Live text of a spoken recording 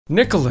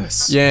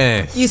Nicholas.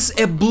 Yeah. It's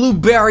a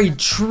blueberry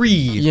tree.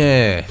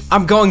 Yeah.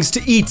 I'm going to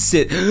eat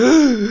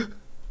it.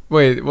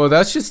 Wait, well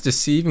that's just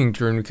deceiving,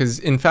 Jordan, because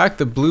in fact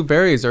the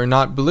blueberries are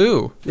not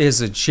blue.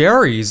 There's a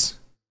cherries.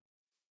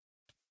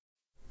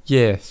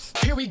 Yes.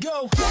 Here we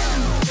go.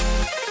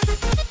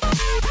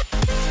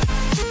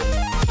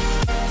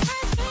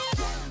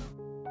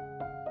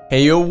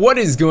 Hey yo, what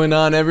is going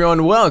on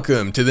everyone?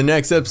 Welcome to the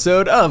next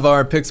episode of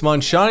our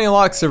Pixelmon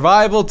SHINYLOCKE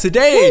survival.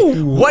 Today,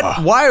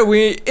 why are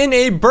we in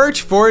a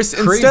birch forest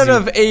instead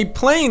of a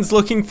plains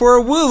looking for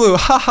a Wooloo?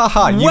 Ha ha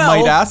ha, you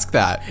might ask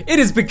that. It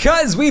is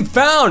because we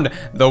found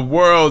the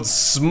world's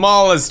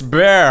smallest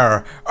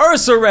bear,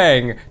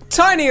 Ursorang,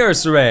 tiny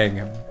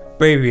Ursorang,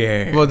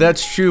 baby. Well,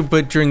 that's true,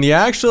 but during the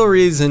actual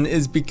reason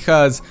is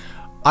because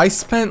I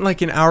spent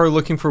like an hour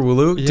looking for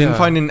Wooloo, didn't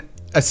find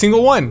a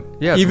single one.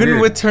 Yeah, even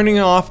with turning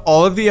off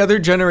all of the other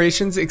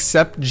generations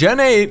except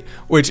Gen 8,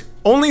 which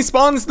only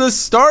spawns the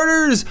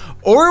starters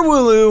or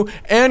Wooloo,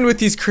 and with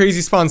these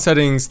crazy spawn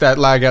settings that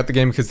lag out the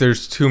game because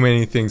there's too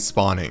many things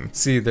spawning.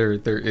 See, there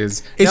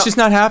is. It's just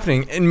not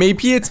happening, and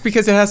maybe it's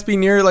because it has to be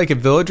near like a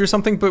village or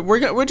something. But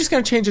we're just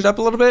gonna change it up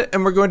a little bit,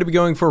 and we're going to be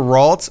going for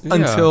Ralts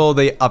until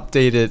they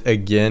update it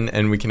again,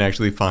 and we can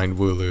actually find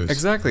Wooloos.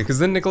 Exactly, because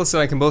then Nicholas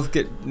and I can both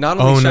get not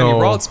only shiny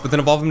Ralts, but then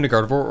evolve them to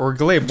Gardevoir or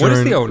Glaive. What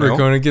is the We're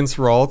going against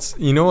Ralts.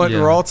 You know what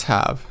Ralts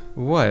have?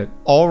 What?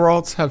 All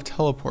Ralts have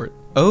teleport.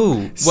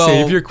 Oh, well.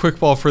 Save your quick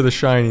ball for the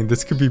shiny.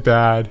 This could be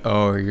bad.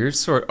 Oh, you're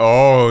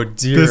oh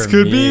dear. This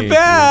could be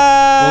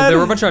bad. Well, there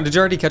were a bunch of. Did you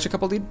already catch a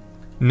couple, dude?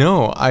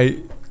 No,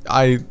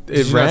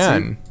 it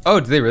ran. Oh,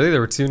 did they really?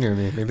 There were two near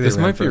me. Maybe this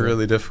might be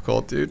really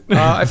difficult, dude.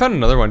 I found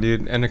another one,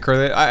 dude, and a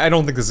curly. I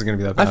don't think this is gonna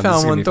be that bad. I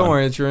found one. Don't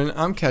worry, Jordan.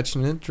 I'm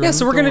catching it. Jordan, yeah,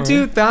 so we're gonna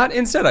do that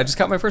instead. I just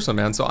caught my first one,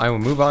 man. So I will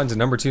move on to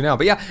number 2 now.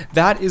 But yeah,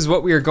 that is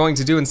what we are going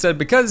to do instead,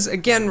 because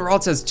again,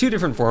 Ralts has 2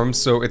 different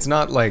forms, so it's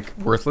not like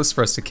worthless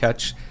for us to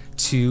catch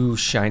 2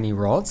 shiny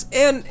Ralts,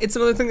 and it's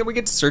another thing that we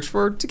get to search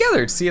for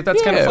together to see if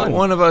that's kind of fun.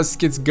 One of us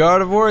gets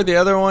Gardevoir, the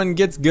other one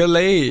gets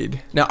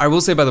Glade. Now, I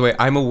will say, by the way,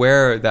 I'm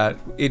aware that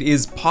it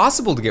is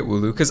possible to get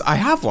Wooloo because I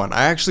have one.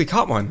 I actually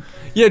caught one.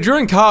 Yeah,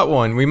 Jordan caught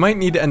one. We might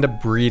need to end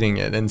up breeding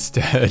it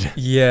instead.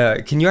 Yeah,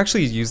 can you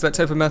actually use that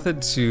type of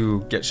method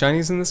to get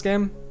shinies in this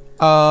game?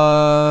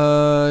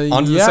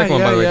 Onto the second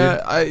one, by the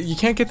way, dude. You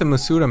can't get the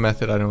Masuda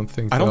method, I don't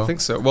think. I don't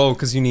think so. Well,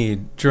 because you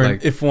need Jordan,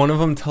 like, if one of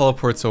them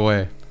teleports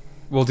away.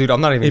 Well, dude,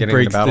 I'm not even getting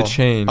into battle. It breaks the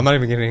chain. I'm not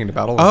even getting into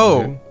battle.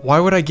 Oh, why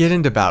would I get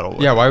into battle?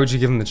 Yeah, why would you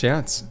give him the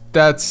chance?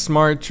 That's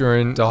smart,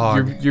 Jordan.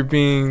 Dog. You're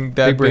being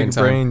that big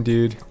brain,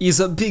 dude.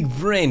 It's a big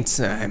brain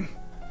time.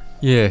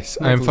 Yes,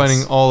 I'm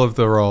finding all of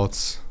the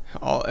Ralts.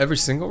 Every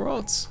single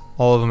Ralts?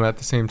 All of them at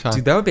the same time.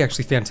 Dude, that would be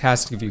actually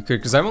fantastic if you could,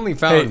 because I've only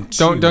found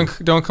 2.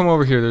 Don't come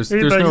over here. There's no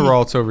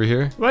Ralts over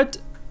here. What?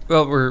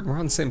 Well, we're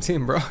on the same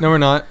team, bro. No, we're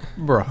not,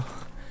 bro.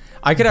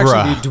 I could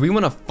actually. Do we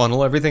want to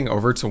funnel everything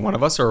over to one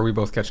of us, or are we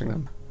both catching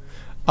them?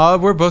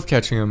 We're both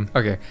catching them.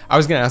 Okay, I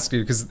was gonna ask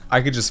you because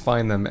I could just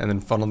find them and then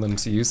funnel them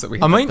to you so that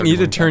we. I might need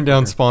to turn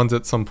down spawns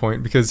at some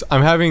point because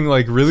I'm having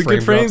like really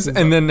good frames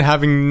and then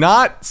having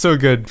not so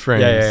good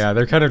frames. Yeah.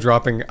 They're kind of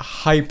dropping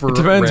hyper. It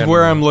depends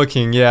where I'm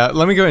looking. Yeah,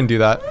 let me go ahead and do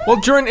that. Well,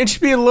 Jordan, it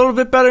should be a little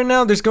bit better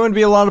now. There's going to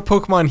be a lot of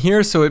Pokemon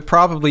here, so it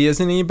probably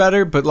isn't any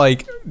better. But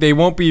like, they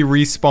won't be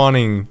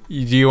respawning. Do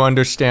you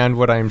understand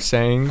what I'm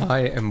saying?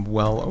 I am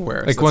well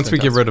aware. Like once we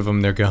get rid of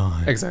them, they're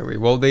gone. Exactly.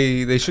 Well,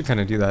 they should kind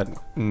of do that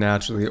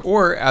naturally,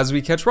 or as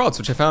we catch Ralts,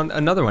 which I found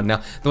another one.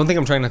 Now, the one thing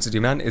I'm trying not to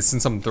do, man, is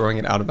since I'm throwing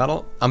it out of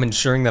battle, I'm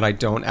ensuring that I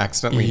don't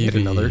accidentally hit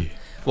another.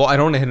 Well, I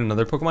don't want to hit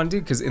another Pokemon,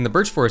 dude, because in the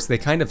Birch Forest, they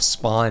kind of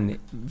spawn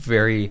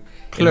very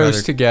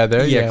close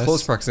together. Yeah,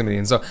 close proximity.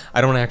 And so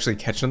I don't want to actually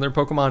catch another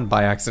Pokemon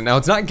by accident. Now,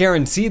 it's not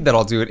guaranteed that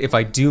I'll do it if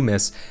I do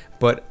miss,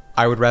 but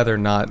I would rather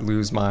not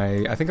lose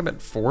my, I think I'm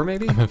at 4,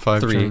 maybe? I'm at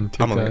 5. 3.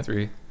 I'm only at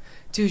 3.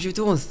 Dude, you're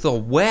doing so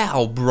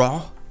well,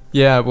 bro.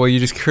 Yeah, well, you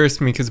just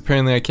cursed me because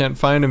apparently I can't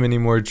find him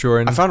anymore,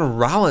 Jordan. I found a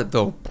Rowlet,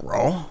 though,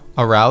 bro.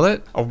 A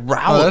Rowlet? A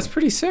Rowlet. Oh, that's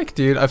pretty sick,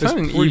 dude. I found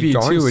an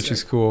Eevee, too, which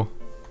is cool.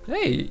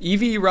 Hey,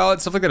 Eevee, Rowlet,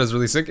 stuff like that is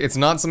really sick. It's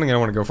not something I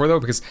want to go for, though,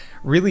 because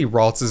really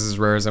Ralts is as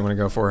rare as I want to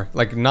go for.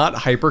 Like, not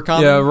hyper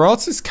common. Yeah,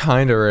 Ralts is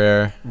kind of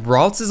rare.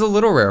 Ralts is a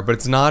little rare, but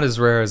it's not as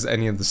rare as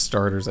any of the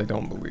starters, I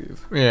don't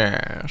believe.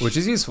 Yeah. Which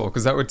is useful,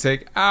 because that would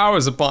take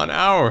hours upon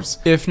hours.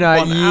 If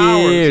not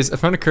years. I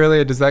found a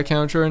Curlia. Does that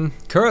count, Jordan?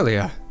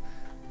 Curlia?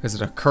 Is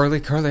it a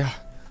Curlia?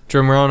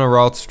 Jordan, we're on a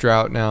Ralts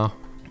drought now.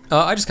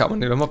 I just got one,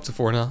 dude. I'm up to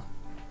 4 now.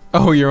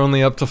 Oh, you're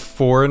only up to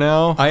 4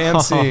 now? I am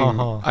seeing.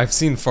 I've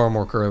seen far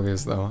more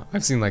Curlias, though.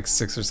 I've seen like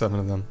 6 or 7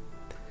 of them.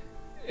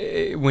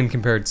 When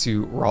compared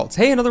to Ralts.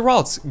 Hey, another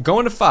Ralts.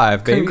 Going to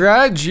 5, baby.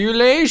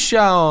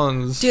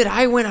 Congratulations. Did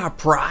I win a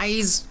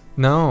prize?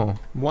 No.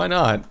 Why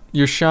not?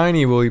 Your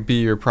shiny will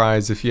be your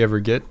prize if you ever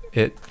get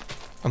it.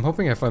 I'm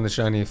hoping I find the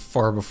shiny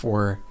far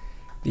before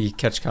the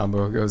catch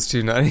combo goes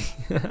too nutty.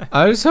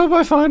 I just hope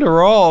I find a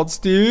Ralts,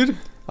 dude.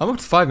 I'm up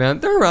to 5, man.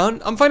 They're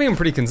around. I'm finding them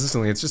pretty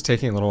consistently. It's just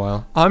taking a little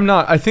while. I'm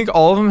not. I think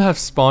all of them have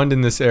spawned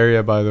in this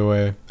area, by the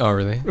way. Oh,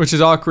 really? Which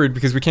is awkward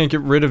because we can't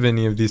get rid of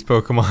any of these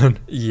Pokemon.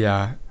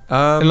 Yeah.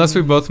 Unless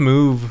we both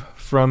move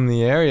from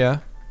the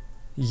area.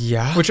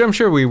 Yeah. Which I'm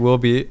sure we will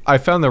be. I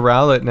found the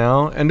Rowlet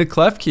now, and a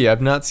Klefki.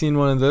 I've not seen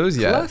one of those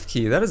yet.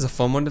 Klefki, that is a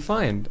fun one to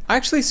find. I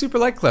actually super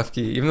like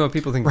Klefki, even though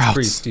people think it's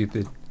pretty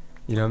stupid.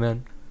 You know,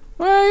 man?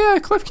 Well, yeah,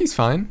 Klefki's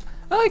fine.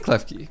 I like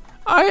Klefki.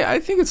 I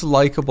think it's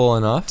likable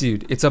enough.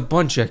 Dude, it's a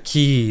bunch of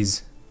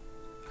keys.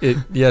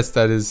 Yes,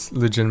 that is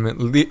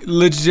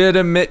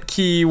legitimate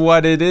key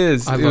what it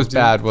is. It was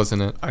bad,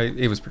 wasn't it?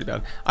 It was pretty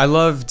bad. I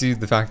love, dude,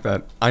 the fact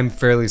that I'm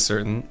fairly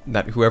certain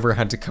that whoever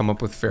had to come up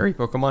with fairy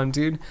Pokemon,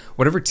 dude,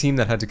 whatever team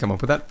that had to come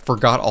up with that,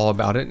 forgot all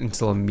about it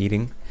until a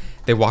meeting.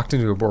 They walked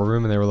into a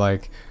boardroom and they were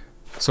like,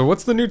 so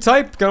what's the new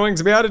type going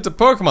to be added to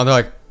Pokemon? They're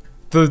like,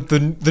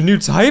 the new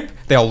type?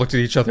 They all looked at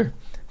each other.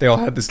 They all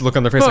had this look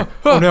on their face like,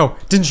 oh no,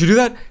 didn't you do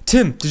that?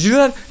 Tim, did you do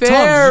that? Fairy!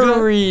 Tom, did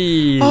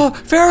you do that? Oh,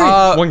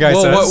 fairy! One guy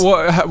says.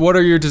 What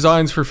are your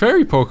designs for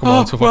fairy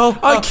Pokemon so far?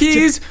 Well,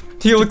 keys!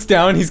 He looks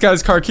down, he's got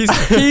his car keys.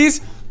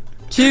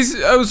 Keys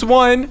was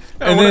one.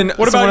 And then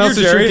what about someone else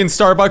is drinking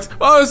Starbucks.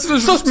 Oh, it's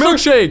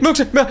milkshake!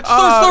 Milkshake!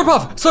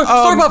 Slurpuff!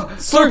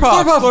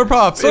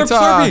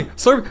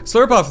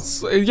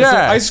 Slurpuff!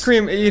 Yeah. Ice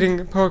cream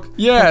eating poke.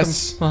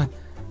 Yes. Pokemon.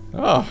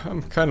 Oh,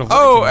 I'm kind of.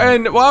 Oh,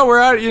 and while we're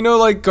at it, you know,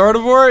 like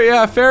Gardevoir,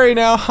 yeah, fairy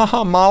now,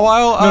 haha,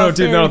 Mawile. No,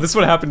 dude, no, this is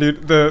what happened,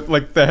 dude.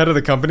 The head of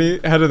the company,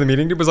 head of the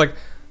meeting, dude, was like,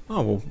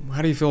 oh, well,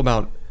 how do you feel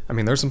about? I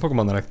mean, there's some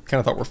Pokemon that I kind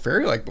of thought were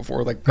fairy-like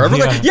before, like Gardevoir.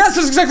 Yeah. Like, yes,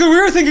 that's exactly what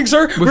we were thinking,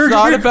 sir. We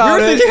thought about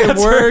it. It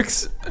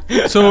works.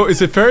 So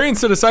is it fairy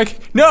instead of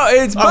psychic? No,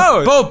 it's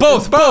both.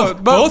 Both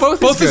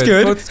is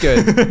good. Both is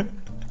good.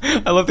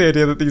 I love the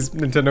idea that these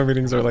Nintendo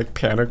meetings are like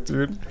panicked,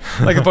 dude.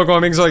 Like the Pokemon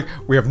meetings are like,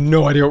 we have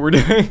no idea what we're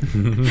doing.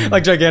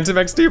 Like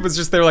Gigantamax, dude, was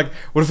just, they're like,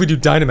 what if we do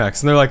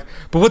Dynamax? And they're like,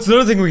 but what's the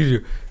other thing we can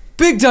do?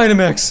 Big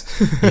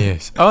Dynamax!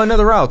 Yes. Oh,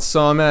 another Ralts,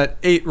 so I'm at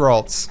 8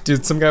 Ralts.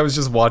 Dude, some guy was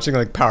just watching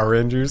like Power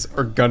Rangers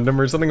or Gundam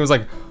or something and was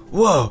like,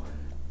 whoa,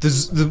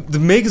 the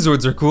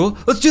Megazords are cool.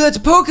 Let's do that to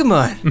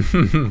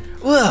Pokemon!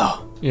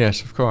 Whoa!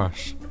 Yes, of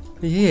course.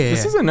 Yeah.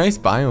 This is a nice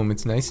biome.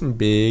 It's nice and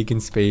big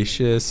and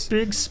spacious.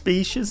 Big,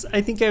 spacious. I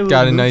think I will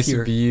got a move nice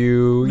here.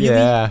 View. Really?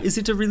 Yeah. Is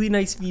it a really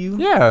nice view?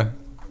 Yeah.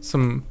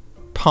 Some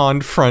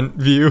pond front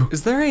view.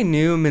 Is there a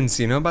new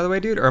Minccino, by the way,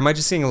 dude? Or am I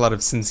just seeing a lot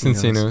of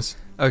Cincinos? Cincinos.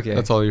 Okay.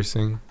 That's all you're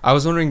seeing. I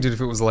was wondering, dude, if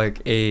it was like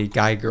a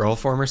guy-girl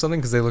form or something,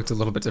 because they looked a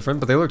little bit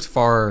different, but they looked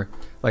far,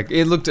 like,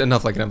 it looked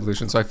enough like an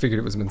evolution, so I figured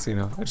it was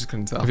Minccino. I just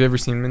couldn't tell. Have you ever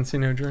seen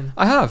Minccino, Jordan?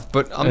 I have,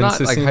 but I'm not,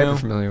 like, hyper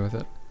familiar with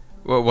it.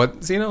 What,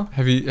 Xeno?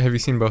 Have you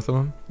seen both of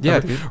them? Yeah,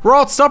 dude.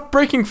 Ralts, stop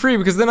breaking free,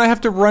 because then I have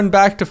to run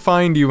back to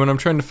find you when I'm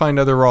trying to find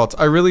other Ralts.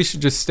 I really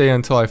should just stay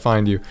until I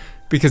find you,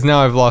 because now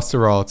I've lost the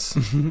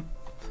Ralts.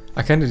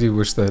 I kind of do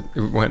wish that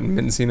it went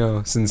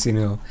Minccino,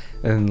 Cincino,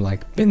 and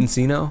like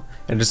Bincino,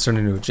 and just turned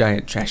into a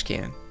giant trash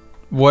can.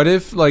 What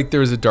if like there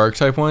was a dark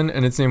type one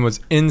and its name was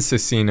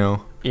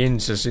Incicino?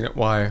 Incicino?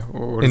 Why?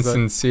 What is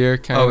Insincere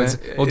kind of.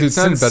 Well, dude,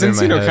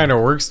 Cincino kind of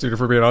works, dude.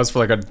 If we're being honest, for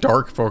like a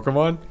dark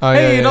Pokemon. Oh,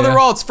 hey, yeah, another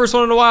Ralts, first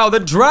one in a while. The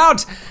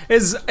drought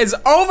is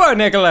over,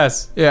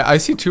 Nicholas. Yeah, I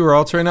see 2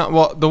 Ralts right now.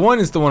 Well, the one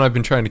is the one I've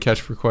been trying to catch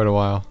for quite a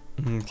while.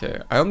 Okay,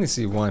 I only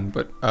see one,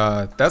 but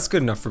that's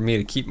good enough for me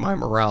to keep my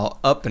morale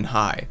up and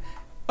high,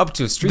 up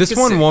to a streak. This of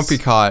one 6. won't be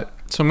caught,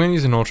 so I'm gonna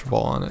use an Ultra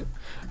Ball on it.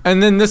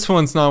 And then this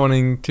one's not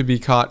wanting to be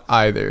caught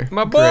either.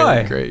 My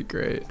boy.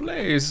 Great.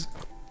 Blaze.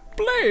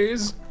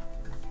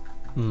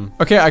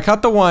 Okay, I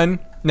caught the one.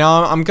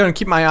 Now I'm gonna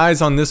keep my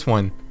eyes on this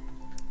one.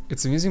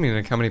 It's amusing me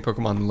like how many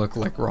Pokemon look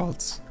like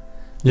Ralts.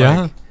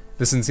 Yeah. Like,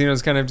 the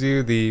Cincinos kind of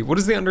do the, what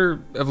is the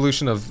under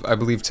evolution of, I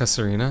believe,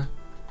 Tesserina?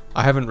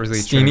 I haven't really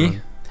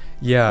Steenie?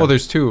 Yeah. Well,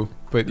 there's 2,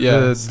 but yeah,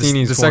 the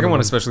Steenie's second one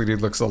especially,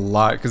 dude, looks a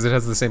lot because it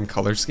has the same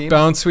color scheme.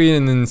 Bounsweet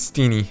and then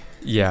Steenie.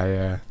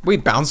 Yeah.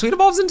 Wait, Bounsweet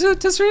evolves into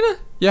Tesserina?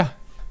 Yeah.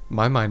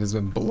 My mind has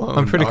been blown.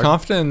 I'm pretty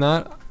confident in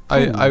that.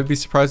 I'd be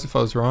surprised if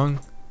I was wrong.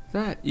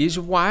 That is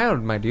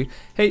wild, my dude.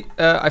 Hey,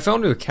 I fell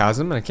into a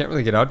chasm and I can't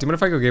really get out. Do you mind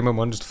if I go game mode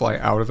 1 just to fly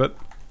out of it?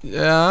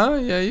 Yeah,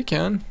 you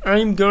can.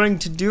 I'm going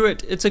to do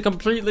it. It's a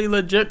completely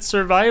legit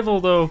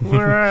survival, though.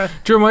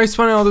 Drew, why are you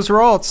spawning all those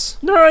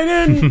Ralts? No, I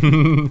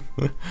didn't.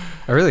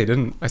 I really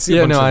didn't. I see.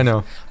 I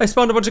know. I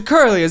spawned a bunch of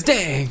Curlias.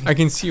 Dang. I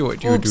can see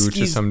what you do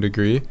to some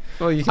degree.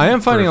 Well, you can I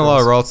am finding a lot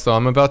of Ralts though.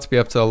 I'm about to be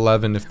up to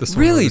 11 if this one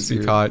really were to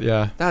be caught.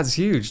 Yeah. That's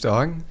huge,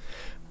 dog.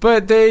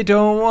 But they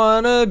don't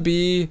wanna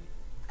be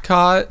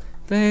caught.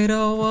 They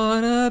don't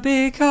wanna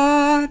be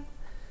caught.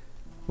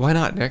 Why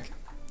not, Nick?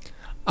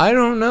 I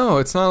don't know.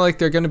 It's not like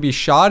they're gonna be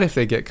shot if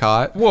they get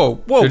caught.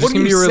 Whoa. They're just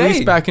gonna be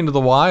released back into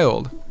the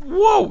wild.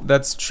 Whoa,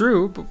 that's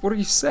true. But what are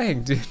you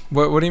saying, dude?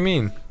 What do you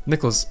mean,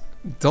 Nicholas?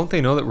 Don't they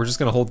know that we're just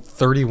gonna hold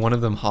 31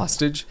 of them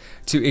hostage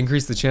to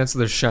increase the chance of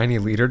their shiny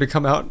leader to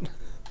come out?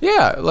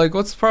 Yeah, like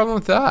what's the problem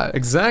with that?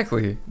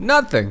 Exactly.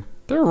 Nothing.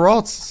 Their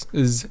Ralts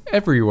is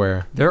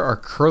everywhere. There are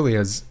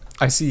Curlias.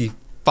 I see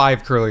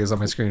 5 Curlias on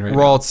my screen right now.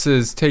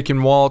 Raltses,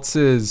 taking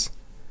waltzes.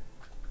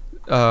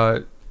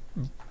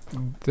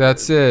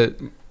 That's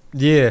it.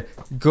 Yeah,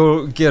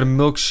 go get a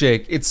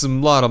milkshake. It's a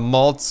lot of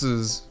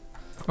maltzes.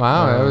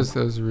 Wow, that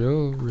was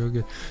real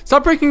good.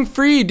 Stop breaking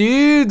free,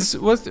 dudes.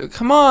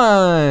 Come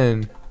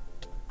on.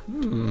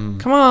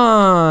 Come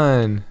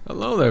on.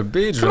 Hello there,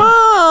 Beedrill. Come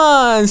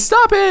on,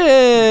 stop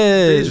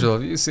it. Beedrill,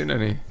 have you seen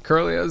any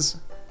Curlias?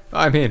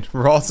 I mean,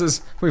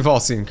 Ralts, we've all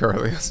seen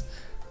Curlias.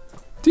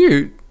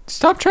 Dude,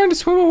 stop trying to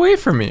swim away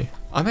from me.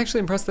 I'm actually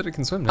impressed that it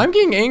can swim now. I'm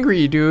getting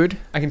angry, dude.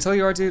 I can tell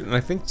you are, dude, and I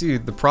think,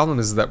 dude, the problem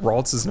is that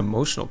Ralts is an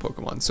emotional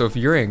Pokemon, so if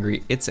you're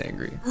angry, it's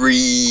angry.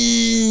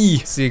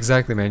 See,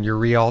 exactly, man, you're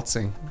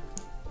Raltsing.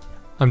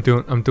 I'm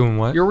doing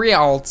what? You're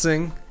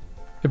Raltsing.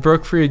 It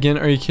broke free again.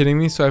 Are you kidding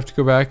me? So I have to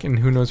go back, and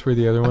who knows where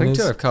the other one is?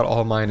 I think I've caught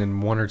all mine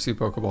in 1 or 2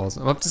 Pokeballs.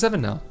 I'm up to 7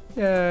 now.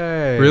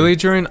 Yay. Really,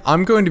 Jordan?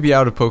 I'm going to be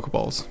out of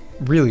Pokeballs.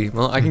 Really?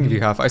 Well, I can give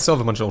you half. I still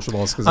have a bunch of Ultra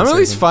Balls. I'm at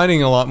least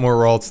finding a lot more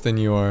Ralts than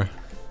you are.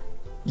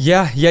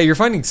 Yeah, you're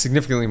finding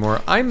significantly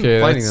more. I'm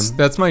finding them.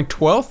 That's my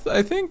 12th,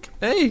 I think.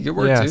 Hey, good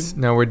work, dude.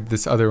 Now where did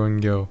this other one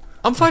go?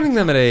 I'm finding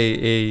them at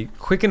a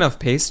quick enough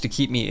pace to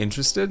keep me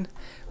interested,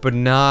 but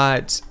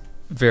not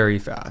very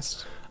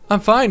fast. I'm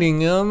finding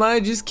them,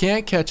 I just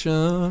can't catch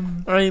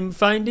them. I'm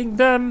finding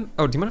them.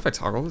 Oh, do you mind if I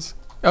toggle this?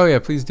 Oh yeah,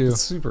 please do. It's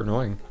super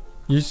annoying.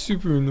 You're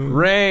super annoying.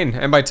 Rain,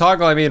 and by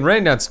toggle I mean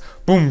rain dance.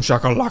 Boom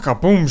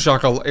shakalaka, boom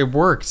shakal. It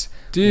worked.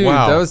 Dude,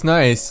 wow. That was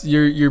nice.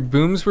 Your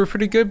booms were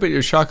pretty good, but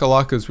your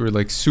shakalakas were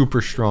like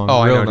super strong.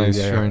 Oh, real I know, nice.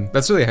 dude, yeah.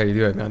 That's really how you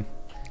do it, man.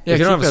 Yeah, if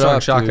you don't have a strong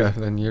up, shaka,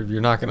 dude. then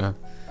you're not gonna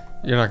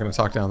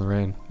talk down the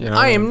rain. You know?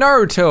 I am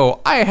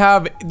Naruto. I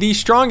have the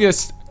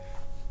strongest.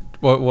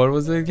 What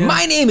was it again?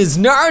 My name is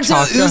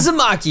Naruto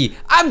Uzumaki.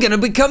 I'm gonna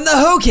become the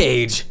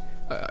Hokage.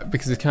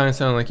 Because it kind of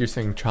sounded like you're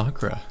saying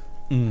chakra.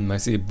 I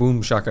see.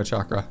 Boom shaka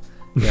chakra.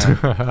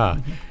 Yeah.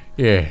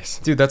 Yes.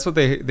 Dude, that's what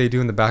they do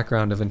in the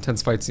background of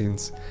intense fight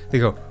scenes. They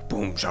go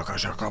boom shaka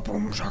shaka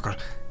boom shaka.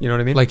 You know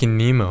what I mean? Like in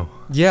Nemo.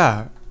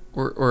 Yeah.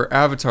 Or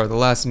Avatar, the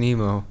last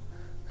Nemo.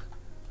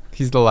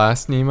 He's the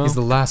last Nemo? He's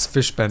the last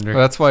Fishbender. Well,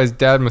 that's why his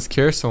dad must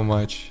care so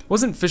much.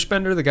 Wasn't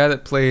Fishbender the guy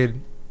that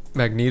played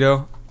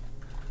Magneto?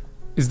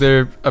 Is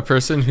there a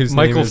person whose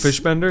Michael name is...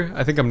 Fishbender?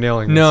 I think I'm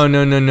nailing this.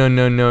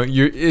 No.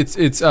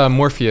 It's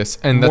Morpheus,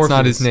 and that's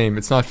not his name.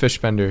 It's not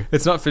Fishbender.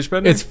 It's not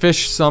Fishbender? It's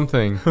Fish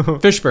something.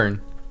 Fishburne.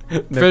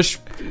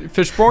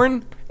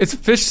 Fishborn? It's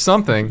Fish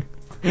something.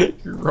 You're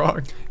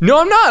wrong. No,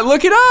 I'm not.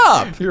 Look it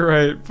up. You're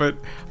right, but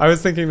I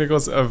was thinking,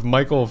 Nicholas, of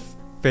Michael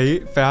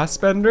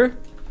Fassbender,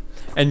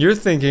 and you're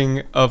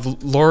thinking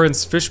of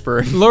Lawrence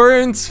Fishburne.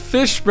 Lawrence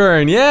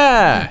Fishburne,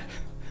 yeah.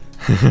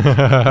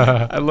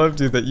 I loved,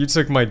 dude, that you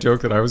took my joke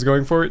that I was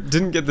going for,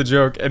 didn't get the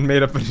joke, and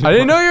made up a new I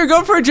didn't know you were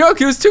going for a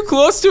joke. It was too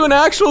close to an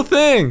actual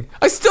thing.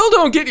 I still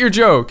don't get your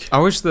joke. I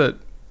wish that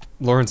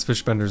Lawrence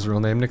Fishbender's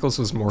real name, Nicholas,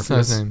 was Morpheus.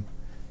 That's not his name.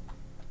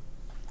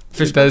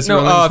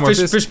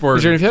 Fishborn.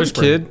 If you have a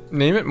kid,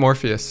 name it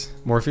Morpheus.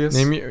 Morpheus?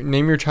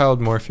 Name your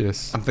child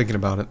Morpheus. I'm thinking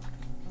about it.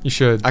 You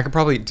should. I could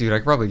probably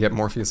get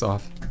Morpheus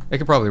off. It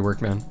could probably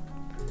work, man.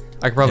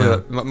 I could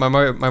probably,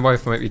 my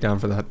wife might be down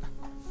for that.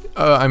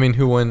 I mean,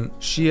 who won?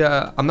 She,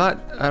 I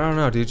don't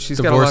know, dude. She's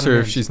Divorce got a lot of her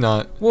names. if she's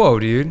not. Whoa,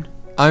 dude.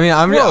 I mean,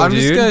 I'm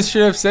just dude. gonna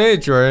straight up say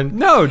it, Jordan.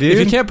 No, dude. If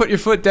you can't put your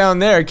foot down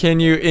there, can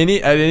you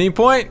at any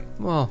point?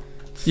 Well,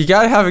 you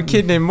gotta have a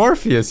kid named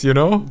Morpheus, you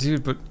know?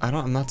 dude, but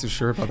I'm not too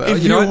sure about that.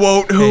 If you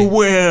won't, who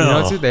will? You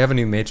know what, dude? They have a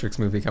new Matrix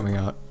movie coming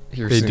out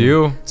here soon. They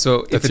do.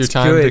 So if it's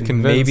good,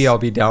 maybe I'll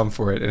be down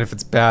for it. And if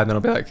it's bad, then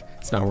I'll be like,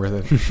 it's not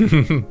worth it.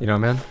 You know,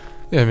 man?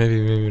 Yeah,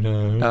 maybe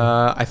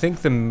not. I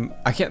think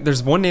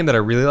there's one name that I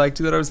really liked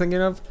that I was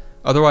thinking of.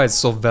 Otherwise,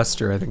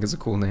 Sylvester, I think, is a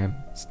cool name.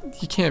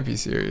 You can't be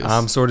serious.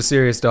 I'm sort of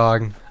serious,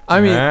 dog. I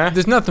mean,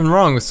 there's nothing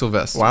wrong with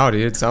Sylvester. Wow,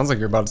 dude. It sounds like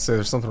you're about to say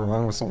there's something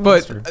wrong with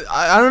Sylvester. But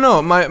I don't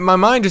know. My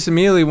mind just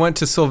immediately went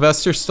to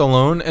Sylvester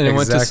Stallone, and it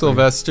went to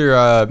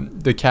Sylvester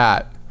the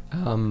cat.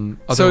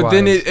 So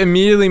then it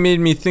immediately made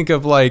me think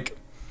of, like,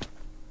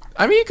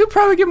 I mean, you could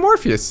probably get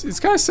Morpheus.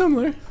 It's kind of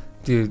similar.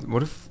 Dude,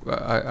 what if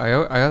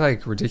I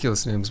like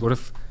ridiculous names? What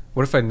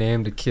if I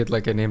named a kid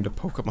like I named a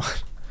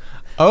Pokemon?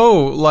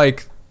 Oh,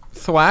 like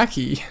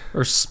Thwacky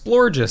or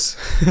Splorgus.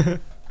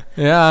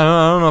 Yeah, I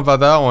don't know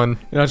about that one.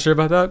 You're not sure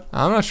about that?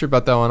 I'm not sure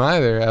about that one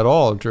either at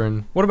all,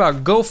 Jordan. What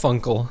about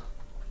Gofunkel?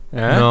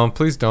 Eh? No,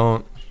 please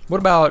don't. What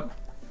about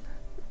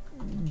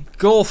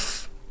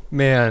Golf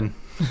Man?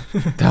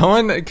 That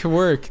one could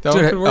work. That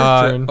one could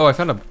work, Jordan. Oh, I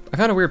found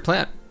a weird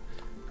plant.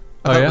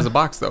 I thought it was a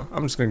box though.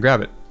 I'm just gonna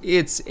grab it.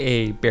 It's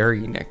a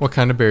berry, Nick. What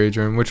kind of berry,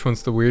 Jordan? Which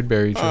one's the weird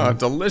berry, Jordan?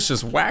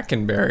 Delicious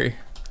wackenberry.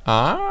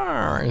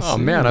 I see. Oh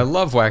man, I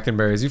love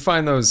wackenberries. You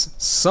find those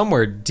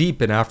somewhere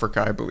deep in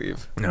Africa, I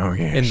believe. Oh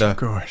yes, in the of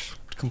course.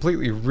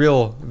 Completely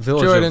real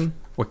village of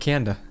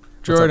Wakanda.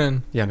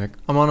 Jordan. Yeah, Nick.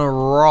 I'm on a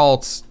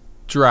Ralts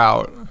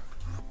drought.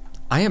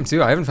 I am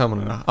too. I haven't found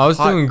one in a I was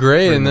doing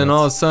great, and then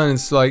all of a sudden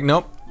it's like,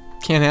 nope,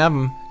 can't have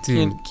them.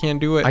 Dude, can't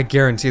do it. I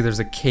guarantee there's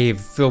a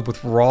cave filled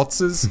with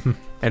Raltses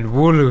and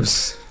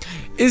Wooloos.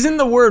 Isn't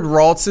the word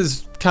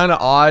Ralts kind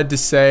of odd to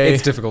say?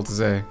 It's difficult to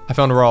say. I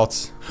found a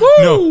Ralts.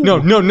 Woo! No.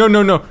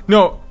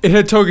 It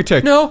had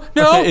Togetic. No.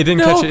 Okay, it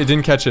didn't catch it. It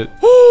didn't catch it.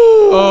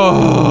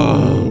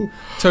 Oh.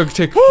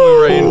 Togetic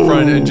flew right in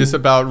front and just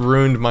about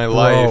ruined my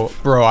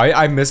life. Bro,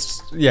 I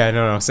missed. Yeah,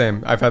 no,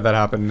 same. I've had that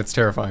happen. It's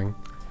terrifying.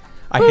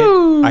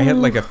 I hit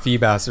like a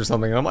Feebas or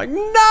something, and I'm like,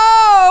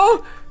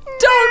 no!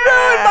 Don't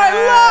ruin my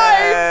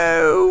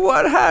life!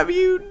 What have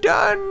you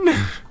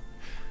done?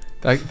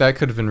 That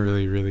could have been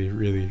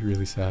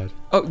really sad.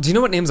 Oh, do you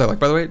know what names I like,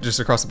 by the way?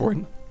 Just across the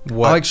board.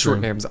 What? I like short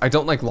names. I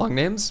don't like long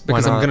names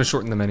because I'm gonna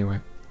shorten them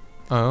anyway.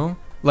 Oh?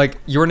 Like,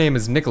 your name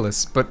is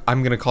Nicholas, but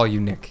I'm gonna call you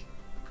Nick.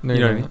 No, you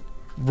know what I mean?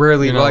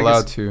 Rarely. You're not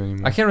allowed to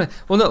anymore. I can't really.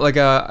 Well, no,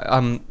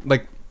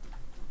 like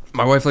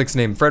my wife likes the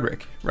name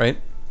Frederick, right?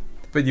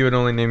 But you would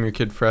only name your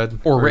kid Fred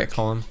or Rick.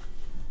 Call him.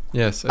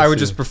 Yes, I would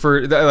just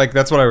prefer like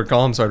that's what I would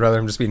call him. So I'd rather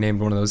him just be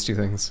named one of those two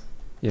things.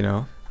 You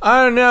know.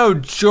 I don't know,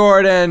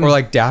 Jordan. Or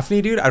like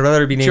Daphne, dude. I'd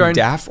rather be named Jordan,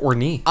 Daff or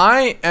Nee.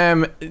 I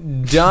am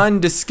done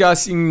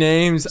discussing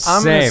names.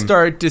 I'm gonna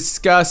start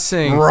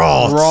discussing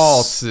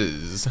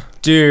Ralts.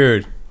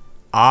 Dude,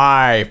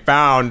 I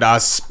found a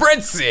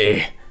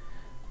Spritzy.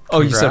 Oh,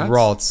 you said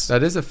Ralts.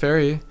 That is a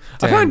fairy.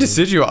 Damn, I found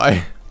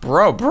Decidui.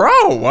 Bro,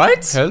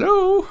 what?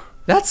 Hello.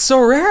 That's so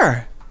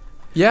rare.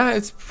 Yeah,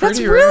 it's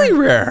pretty rare. Really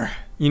rare.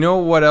 You know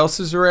what else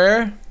is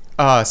rare?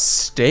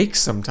 Steak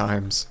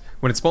sometimes.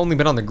 When it's only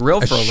been on the grill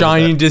for a little bit.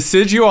 Shiny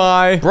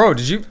Decidui. Bro,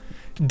 did you?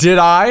 Did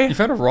I? You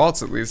found a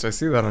Ralts at least. I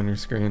see that on your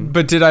screen.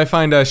 But did I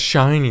find a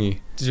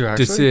shiny? Did you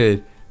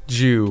actually?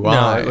 Decidui.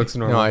 No, it looks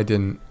normal. No, I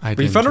didn't. But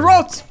you found a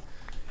Ralts.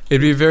 It'd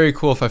be very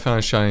cool if I found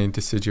a shiny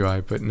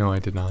Decidui, but no, I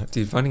did not.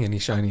 Dude, finding any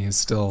shiny is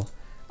still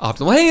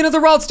optimal. Hey,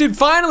 another Ralts, dude!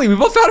 Finally, we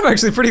both found him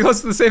actually pretty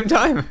close at the same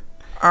time.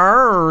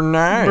 Oh,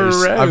 nice.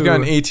 Bro. I've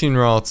gotten 18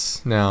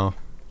 Ralts now.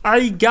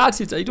 I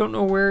got it. I don't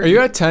know where. Are you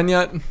at 10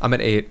 yet? I'm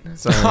at 8.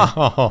 Sorry.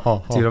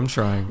 Dude, I'm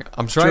trying.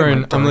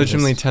 Jordan, I'm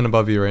legitimately 10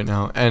 above you right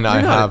now, and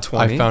I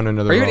found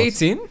another. Are you at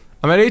 18?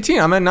 I'm at 18.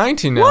 I'm at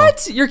 19 now.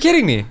 What? You're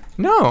kidding me?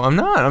 No, I'm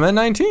not. I'm at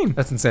 19.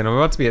 That's insane. I'm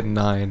about to be at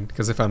 9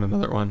 because I found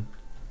another one.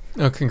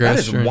 Oh,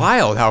 congrats. That is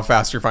wild how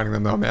fast you're finding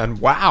them though, man.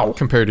 Wow.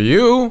 Compared to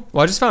you.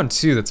 Well, I just found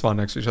 2 that spawn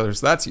next to each other,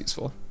 so that's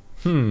useful.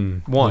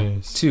 1,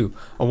 nice. 2.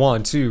 A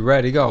 1, 2,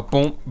 ready, go.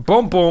 Boom,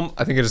 boom, boom.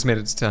 I think I just made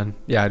it to 10.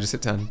 Yeah, I just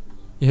hit 10.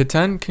 You hit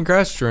 10?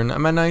 Congrats, Jordan.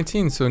 I'm at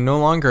 19, so no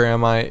longer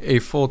am I a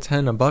full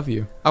 10 above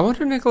you. I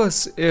wonder,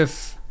 Nicholas,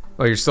 if...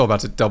 Well, you're still about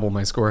to double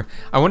my score.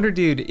 I wonder,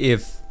 dude,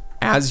 if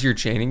as you're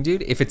chaining,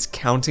 dude, if it's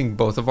counting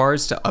both of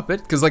ours to up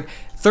it. Because, like,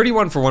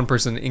 31 for one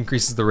person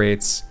increases the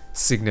rates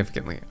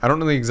significantly. I don't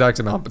know the exact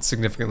amount, but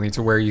significantly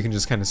to where you can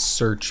just kind of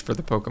search for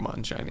the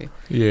Pokemon shiny.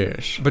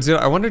 Yes. But, dude,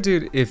 I wonder,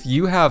 dude, if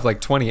you have,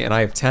 like, 20 and I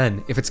have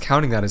 10, if it's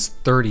counting that as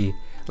 30,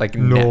 like,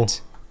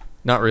 net.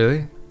 Not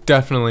really?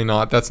 Definitely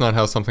not. That's not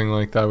how something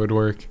like that would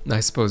work.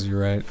 I suppose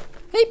you're right.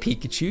 Hey,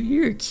 Pikachu,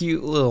 you're a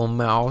cute little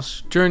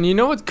mouse. Jordan, you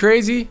know what's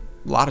crazy?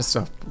 A lot of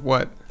stuff.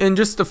 What? In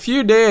just a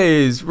few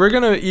days, we're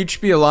gonna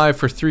each be alive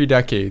for 3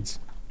 decades.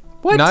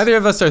 What? Neither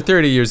of us are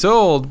 30 years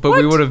old, but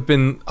we would have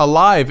been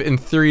alive in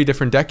 3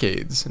 different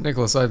decades.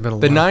 Nicholas, I've been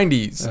alive. The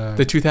 90s,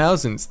 the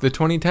 2000s, the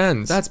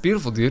 2010s. That's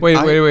beautiful, dude.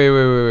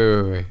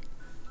 Wait.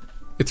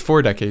 It's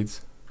 4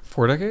 decades.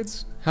 4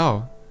 decades?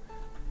 How?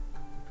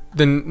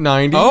 The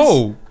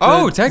 90s.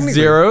 Oh, technically.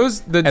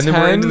 Zeros, the 10s, and then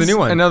we're into the new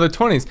one. and now the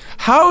 20s.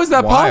 How is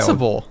that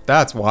possible?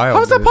 That's wild.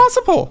 How is that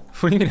possible?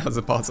 What do you mean, how's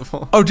it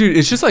possible? Oh, dude,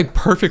 it's just like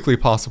perfectly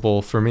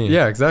possible for me.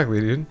 Yeah, exactly,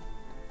 dude.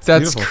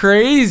 That's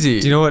crazy.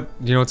 Do you know what?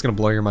 You know what's gonna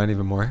blow your mind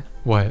even more?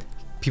 What?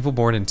 People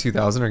born in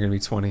 2000 are gonna be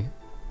 20.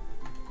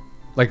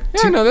 Like,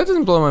 yeah, no, that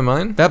doesn't blow my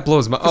mind. That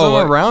blows my. Oh,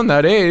 I'm around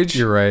that age.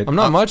 You're right. I'm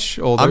not much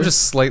older. I'm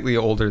just slightly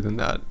older than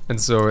that,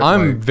 and so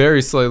I'm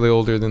very slightly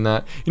older than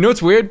that. You know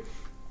what's weird?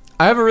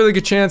 I have a really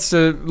good chance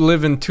to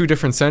live in 2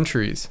 different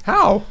centuries.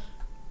 How?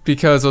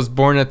 Because I was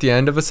born at the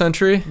end of a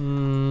century.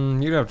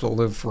 You'd have to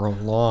live for a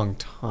long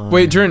time.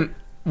 Wait, Jordan,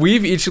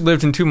 we've each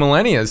lived in 2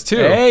 millennias too.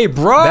 Hey,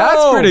 bro!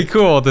 That's pretty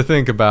cool to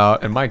think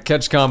about. And my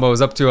catch combo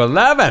is up to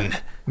 11.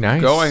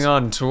 Nice. Going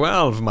on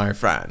 12, my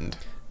friend.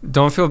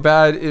 Don't feel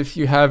bad if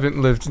you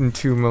haven't lived in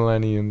 2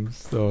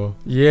 millenniums, though.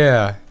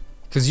 Yeah,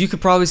 because you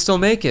could probably still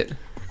make it.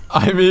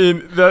 I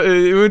mean,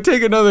 it would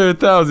take another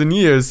 1,000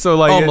 years, so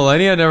like... Oh,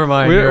 millennia? Never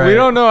mind. We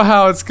don't know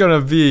how it's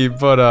gonna be,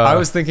 but I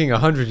was thinking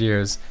 100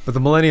 years, but the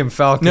Millennium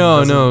Falcon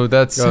No,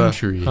 that's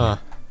century. Huh.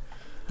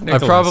 I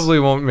probably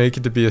won't make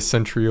it to be a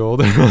century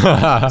old.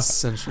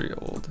 Century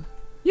old.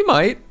 You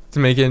might. To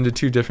make it into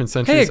 2 different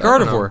centuries. Hey,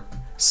 Gardevoir.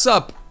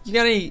 Sup? You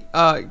got any,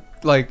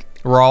 like...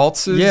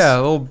 Raltses? Yeah,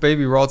 little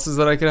baby Raltses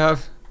that I could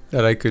have?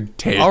 That I could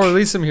take. I'll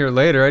release them here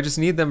later. I just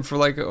need them for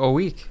like a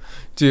week.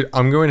 Dude,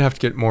 I'm going to have to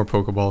get more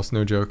Pokeballs,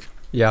 no joke.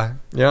 Yeah.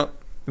 Yeah.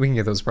 We can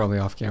get those probably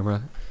off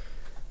camera.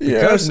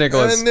 Yes,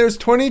 Nicholas, and there's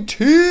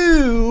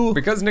 22!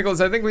 Because, Nicholas,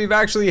 I think we've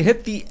actually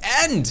hit the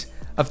end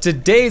of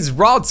today's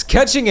Ralts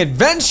catching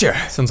adventure.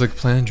 Sounds like a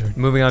plan,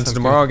 Jordan. Moving on to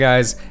tomorrow,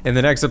 guys. In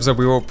the next episode,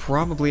 we will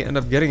probably end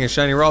up getting a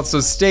shiny Ralts, so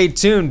stay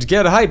tuned,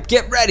 get hyped,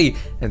 get ready,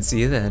 and see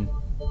you then.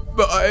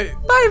 Bye.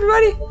 Bye,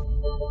 everybody.